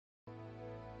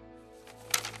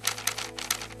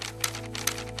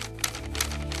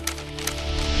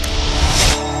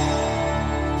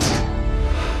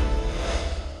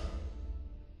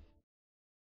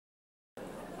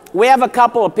We have a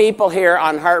couple of people here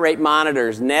on heart rate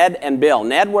monitors, Ned and Bill.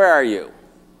 Ned, where are you?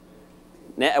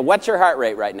 Ned, what's your heart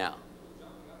rate right now?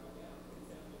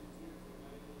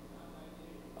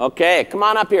 Okay, come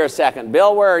on up here a second.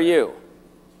 Bill, where are you?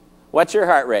 What's your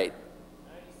heart rate?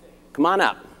 96. Come on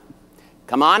up.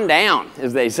 Come on down,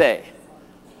 as they say.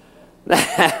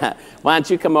 Why don't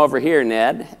you come over here,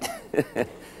 Ned?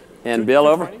 And Bill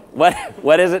over.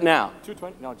 What is it now?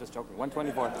 220. No, just joking.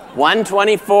 124.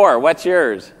 124. What's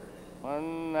yours?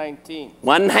 119.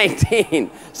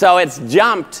 119. So it's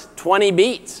jumped 20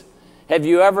 beats. Have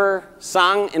you ever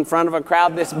sung in front of a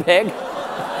crowd this big?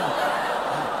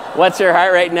 What's your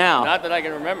heart rate now? Not that I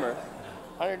can remember.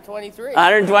 123.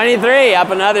 123.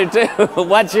 Up another 2.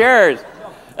 What's yours?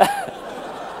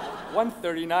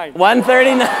 139.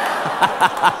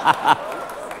 139.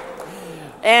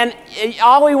 And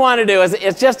all we want to do is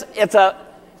it's a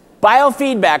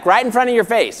biofeedback right in front of your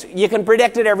face. You can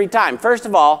predict it every time. First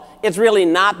of all, it's really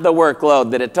not the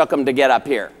workload that it took them to get up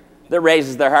here that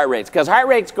raises their heart rates, because heart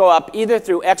rates go up either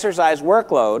through exercise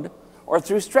workload or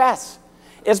through stress.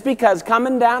 It's because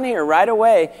coming down here right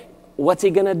away, what's he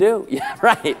going to do? Yeah,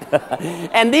 right.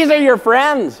 And these are your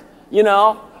friends, you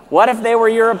know. What if they were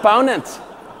your opponents?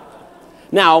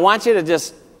 Now, I want you to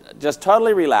just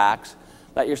totally relax,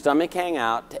 let your stomach hang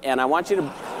out, and I want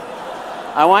you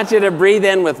to breathe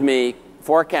in with me.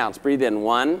 4 counts. Breathe in.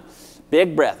 1,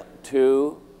 big breath.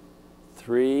 2,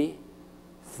 3,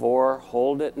 4.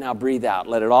 Hold it. Now breathe out.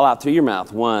 Let it all out through your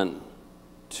mouth. 1,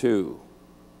 2,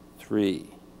 3,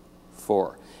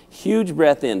 4. Huge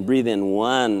breath in. Breathe in.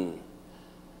 1,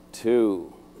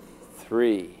 2,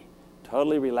 3.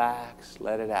 Totally relax.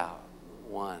 Let it out.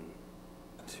 1,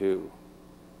 2,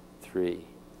 3,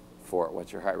 4.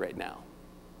 What's your heart rate now?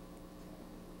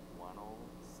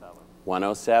 107.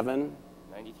 107?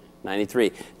 93. 93.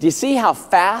 Do you see how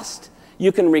fast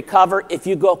you can recover if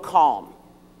you go calm?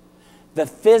 The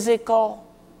physical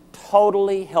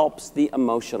totally helps the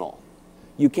emotional.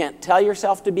 You can't tell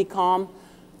yourself to be calm,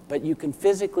 but you can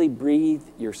physically breathe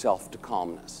yourself to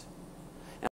calmness.